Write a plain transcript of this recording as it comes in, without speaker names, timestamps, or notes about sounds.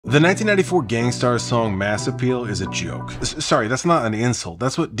The 1994 Gang Starr song Mass Appeal is a joke. Sorry, that's not an insult.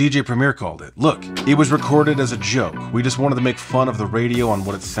 That's what DJ Premier called it. Look, it was recorded as a joke. We just wanted to make fun of the radio on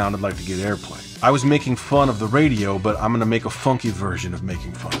what it sounded like to get airplay. I was making fun of the radio, but I'm gonna make a funky version of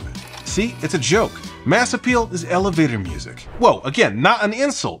making fun of it. See, it's a joke. Mass Appeal is elevator music. Whoa, again, not an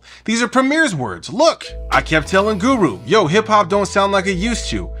insult. These are Premier's words. Look, I kept telling Guru, yo, hip hop don't sound like it used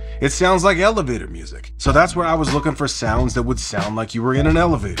to. It sounds like elevator music. So that's where I was looking for sounds that would sound like you were in an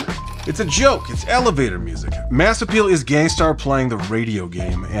elevator. It's a joke, it's elevator music. Mass Appeal is Gang Starr playing the radio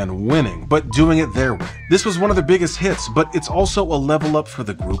game and winning, but doing it their way. This was one of their biggest hits, but it's also a level up for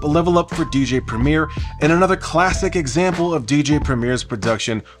the group, a level up for DJ Premier, and another classic example of DJ Premier's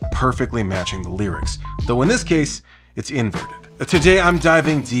production perfectly matching the lyrics. Though in this case, it's inverted. Today I'm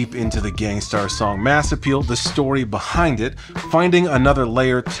diving deep into the Gang Starr song Mass Appeal, the story behind it, finding another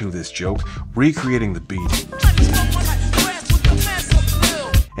layer to this joke, recreating the beat,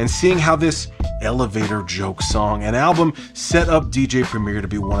 and seeing how this elevator joke song and album set up DJ Premier to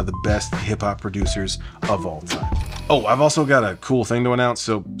be one of the best hip-hop producers of all time. Oh, I've also got a cool thing to announce,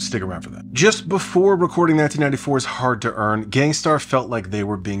 so stick around for that. Just before recording 1994's Hard to Earn, Gang Starr felt like they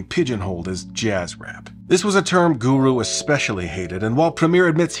were being pigeonholed as jazz rap. This was a term Guru especially hated, and while Premier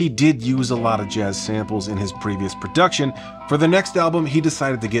admits he did use a lot of jazz samples in his previous production, for the next album he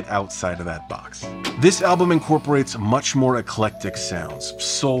decided to get outside of that box. This album incorporates much more eclectic sounds,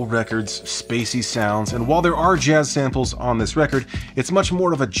 soul records, spacey sounds, and while there are jazz samples on this record, it's much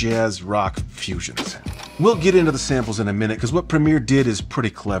more of a jazz rock fusion sound. We'll get into the samples in a minute because what Premier did is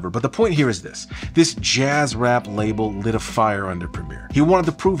pretty clever, but the point here is this. This jazz rap label lit a fire under Premier. He wanted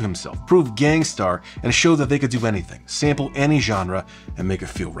to prove himself, prove Gang Starr, and show that they could do anything, sample any genre, and make it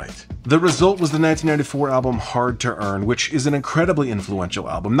feel right. The result was the 1994 album Hard to Earn, which is an incredibly influential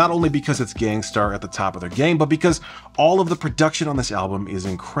album, not only because it's Gang Starr at the top of their game, but because all of the production on this album is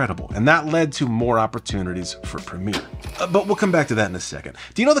incredible, and that led to more opportunities for Premier. But we'll come back to that in a second.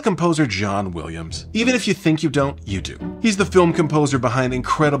 Do you know the composer John Williams? Even if you think you don't, you do. He's the film composer behind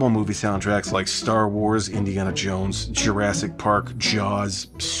incredible movie soundtracks like Star Wars, Indiana Jones, Jurassic Park, Jaws,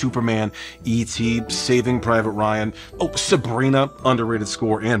 Superman, E.T., Saving Private Ryan, oh, Sabrina, underrated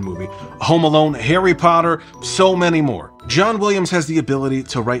score and movie, Home Alone, Harry Potter, so many more. John Williams has the ability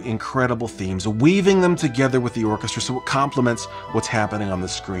to write incredible themes, weaving them together with the orchestra so it complements what's happening on the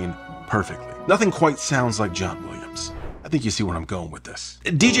screen perfectly. Nothing quite sounds like John Williams. I think you see where I'm going with this.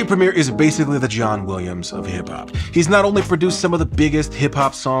 DJ Premier is basically the John Williams of hip-hop. He's not only produced some of the biggest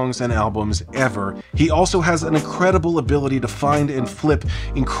hip-hop songs and albums ever, he also has an incredible ability to find and flip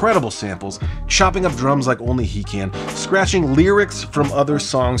incredible samples, chopping up drums like only he can, scratching lyrics from other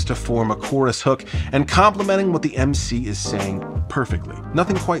songs to form a chorus hook, and complementing what the MC is saying perfectly.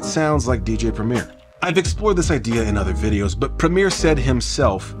 Nothing quite sounds like DJ Premier. I've explored this idea in other videos, but Premier said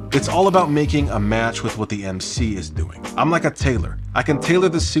himself, it's all about making a match with what the MC is doing. I'm like a tailor. I can tailor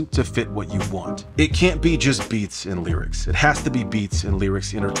the suit to fit what you want. It can't be just beats and lyrics. It has to be beats and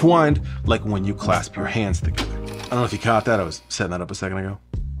lyrics intertwined, like when you clasp your hands together. I don't know if you caught that, I was setting that up a second ago.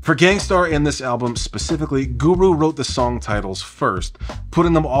 For Gang Starr and this album specifically, Guru wrote the song titles first,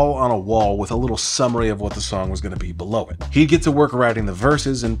 putting them all on a wall with a little summary of what the song was going to be below it. He'd get to work writing the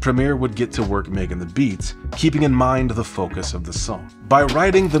verses, and Premier would get to work making the beats, keeping in mind the focus of the song. By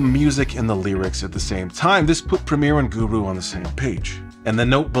writing the music and the lyrics at the same time, this put Premier and Guru on the same page. And the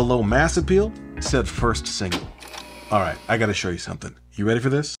note below Mass Appeal said first single. Alright, I gotta show you something. You ready for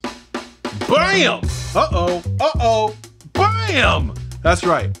this? BAM! Uh-oh, uh-oh, BAM! That's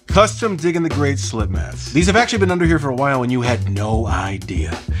right, custom Digging the Greats slip mats. These have actually been under here for a while and you had no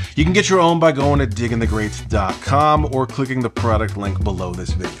idea. You can get your own by going to diggingtheGreats.com or clicking the product link below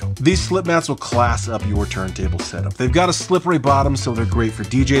this video. These slip mats will class up your turntable setup. They've got a slippery bottom, so they're great for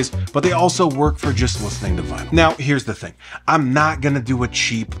DJs, but they also work for just listening to vinyl. Now, here's the thing. I'm not gonna do a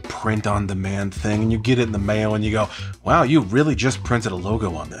cheap print-on-demand thing and you get it in the mail and you go, wow, you really just printed a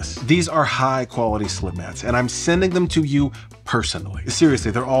logo on this. These are high-quality slip mats and I'm sending them to you personally.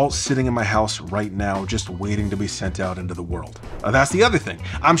 Seriously, they're all sitting in my house right now, just waiting to be sent out into the world. That's the other thing.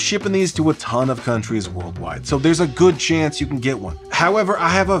 I'm shipping these to a ton of countries worldwide, so there's a good chance you can get one. However, I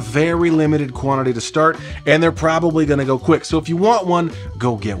have a very limited quantity to start, and they're probably gonna go quick, so if you want one,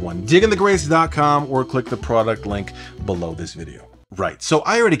 go get one. diggingtheGreats.com or click the product link below this video. Right, so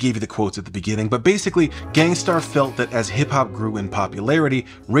I already gave you the quotes at the beginning, but basically, Gang Starr felt that as hip-hop grew in popularity,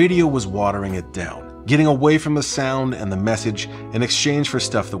 radio was watering it down, getting away from the sound and the message in exchange for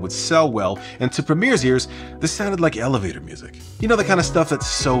stuff that would sell well, and to Premier's ears, this sounded like elevator music. You know, the kind of stuff that's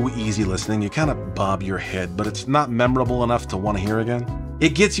so easy listening, you kind of bob your head, but it's not memorable enough to want to hear again?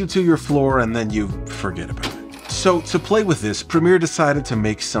 It gets you to your floor and then you forget about it. So to play with this, Premier decided to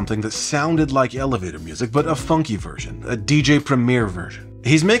make something that sounded like elevator music, but a funky version, a DJ Premier version.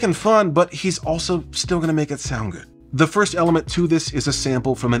 He's making fun, but he's also still gonna make it sound good. The first element to this is a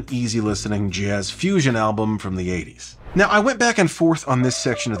sample from an easy-listening jazz fusion album from the 80s. Now, I went back and forth on this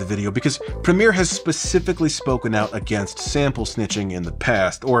section of the video because Premier has specifically spoken out against sample snitching in the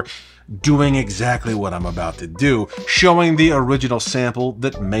past, or doing exactly what I'm about to do, showing the original sample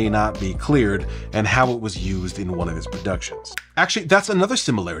that may not be cleared and how it was used in one of his productions. Actually, that's another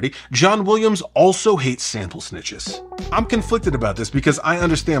similarity. John Williams also hates sample snitches. I'm conflicted about this because I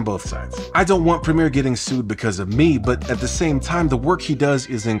understand both sides. I don't want Premier getting sued because of me, but at the same time, the work he does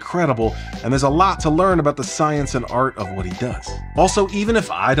is incredible, and there's a lot to learn about the science and art of what he does. Also, even if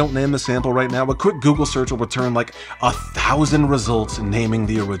I don't name the sample right now, a quick Google search will return like 1,000 results naming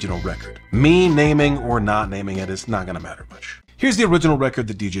the original record. Me naming or not naming it is not gonna matter much. Here's the original record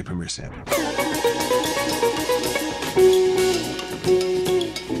that DJ Premier sampled.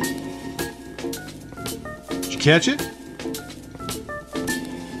 Did you catch it?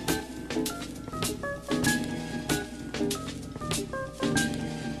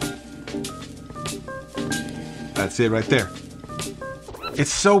 That's it right there.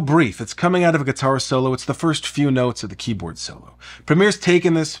 It's so brief. It's coming out of a guitar solo. It's the first few notes of the keyboard solo. Premier's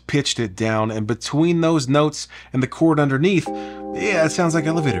taken this, pitched it down, and between those notes and the chord underneath, yeah, it sounds like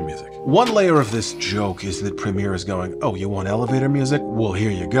elevator music. One layer of this joke is that Premier is going, oh, you want elevator music? Well,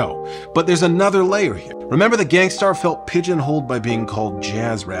 here you go. But there's another layer here. Remember that Gang Starr felt pigeonholed by being called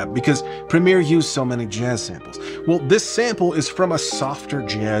jazz rap because Premier used so many jazz samples. Well, this sample is from a softer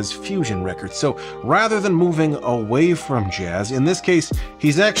jazz fusion record, so rather than moving away from jazz, in this case,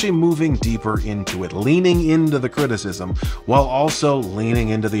 he's actually moving deeper into it, leaning into the criticism, while also leaning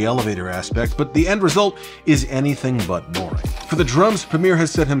into the elevator aspect, but the end result is anything but boring. For the drums, Premier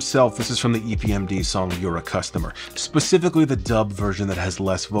has said himself this is from the EPMD song You're a Customer, specifically the dub version that has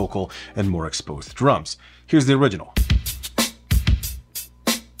less vocal and more exposed drums. Here's the original.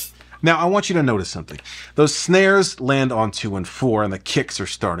 Now, I want you to notice something. Those snares land on 2 and 4, and the kicks are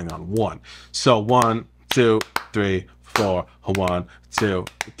starting on 1. So 1, 2, 3, 4, 1, 2,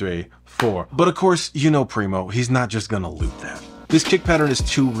 3, 4. But of course, you know Primo, he's not just gonna loop that. This kick pattern is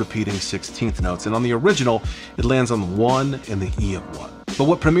 2 repeating 16th notes, and on the original, it lands on 1 and the E of 1. But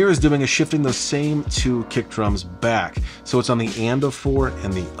what Premier is doing is shifting those same 2 kick drums back, so it's on the and of 4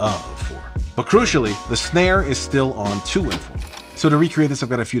 and the of 4. But crucially, the snare is still on 2 and 4. So to recreate this, I've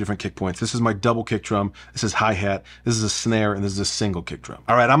got a few different kick points. This is my double kick drum, this is hi-hat, this is a snare, and this is a single kick drum.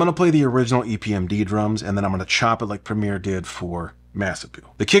 All right, I'm gonna play the original EPMD drums, and then I'm gonna chop it like Premier did for Mass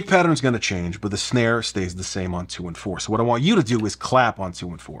Appeal. The kick pattern is gonna change, but the snare stays the same on 2 and 4. So what I want you to do is clap on 2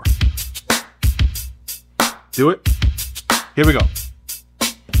 and 4. Do it. Here we go.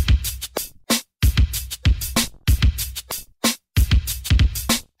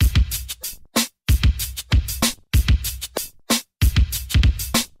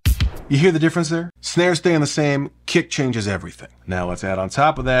 You hear the difference there? Snare staying the same, kick changes everything. Now let's add on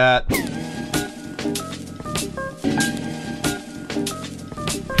top of that.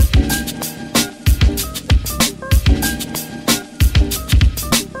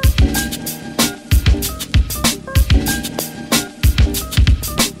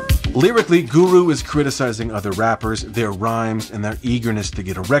 Lyrically, Guru is criticizing other rappers, their rhymes, and their eagerness to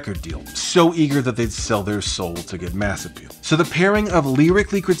get a record deal. So eager that they'd sell their soul to get Mass Appeal. So the pairing of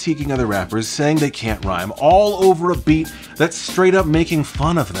lyrically critiquing other rappers, saying they can't rhyme, all over a beat that's straight up making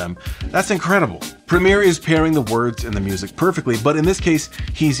fun of them, that's incredible. Premier is pairing the words and the music perfectly, but in this case,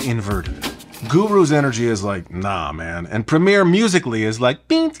 he's inverted it. Guru's energy is like, nah, man. And Premier musically is like,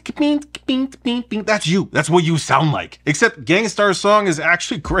 bing, bing, bing, bing, bing. That's you. That's what you sound like. Except Gang Starr's song is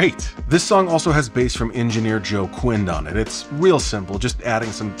actually great. This song also has bass from engineer Joe Quinn on it. It's real simple, just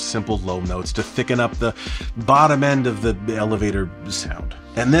adding some simple low notes to thicken up the bottom end of the elevator sound.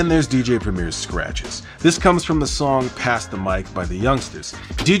 And then there's DJ Premier's scratches. This comes from the song Pass the Mic by the Youngsters.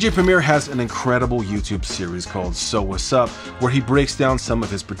 DJ Premier has an incredible YouTube series called So What's Up, where he breaks down some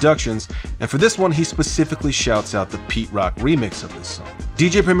of his productions, and for this one he specifically shouts out the Pete Rock remix of this song.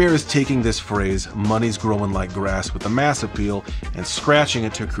 DJ Premier is taking this phrase, money's growing like grass, with a Mass Appeal, and scratching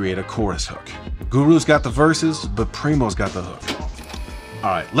it to create a chorus hook. Guru's got the verses, but Primo's got the hook.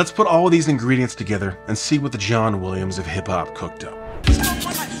 Alright, let's put all of these ingredients together and see what the John Williams of hip-hop cooked up.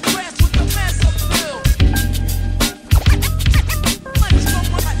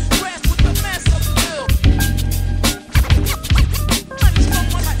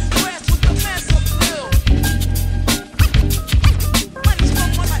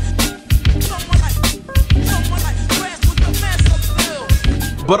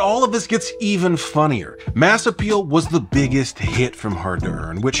 But all of this gets even funnier. Mass Appeal was the biggest hit from Hard to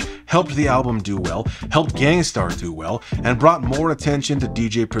Earn, which helped the album do well, helped Gang Starr do well, and brought more attention to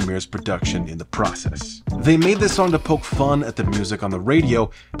DJ Premier's production in the process. They made this song to poke fun at the music on the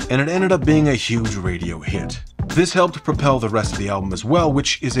radio, and it ended up being a huge radio hit. This helped propel the rest of the album as well,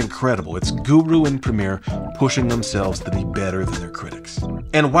 which is incredible. It's Guru and Premier pushing themselves to be better than their critics.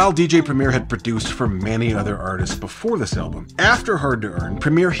 And while DJ Premier had produced for many other artists before this album, after Hard to Earn,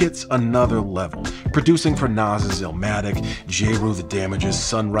 Premier hits another level, producing for Nas's Illmatic, J. Rue The Damages'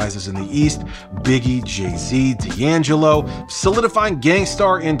 Sunrises in the East, Biggie, Jay-Z, D'Angelo, solidifying Gang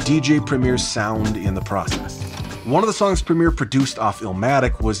Starr and DJ Premier's sound in the process. One of the songs Premier produced off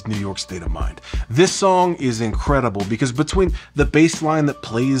Illmatic was New York State of Mind. This song is incredible because between the bass line that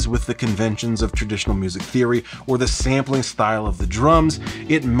plays with the conventions of traditional music theory or the sampling style of the drums,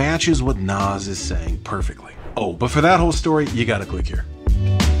 it matches what Nas is saying perfectly. Oh, but for that whole story, you gotta click here.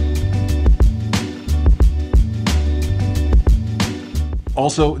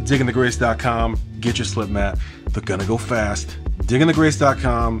 Also, diggingthegrace.com, get your slip mat. They're gonna go fast.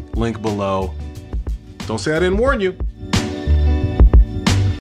 Diggingthegrace.com, link below. Don't say I didn't warn you.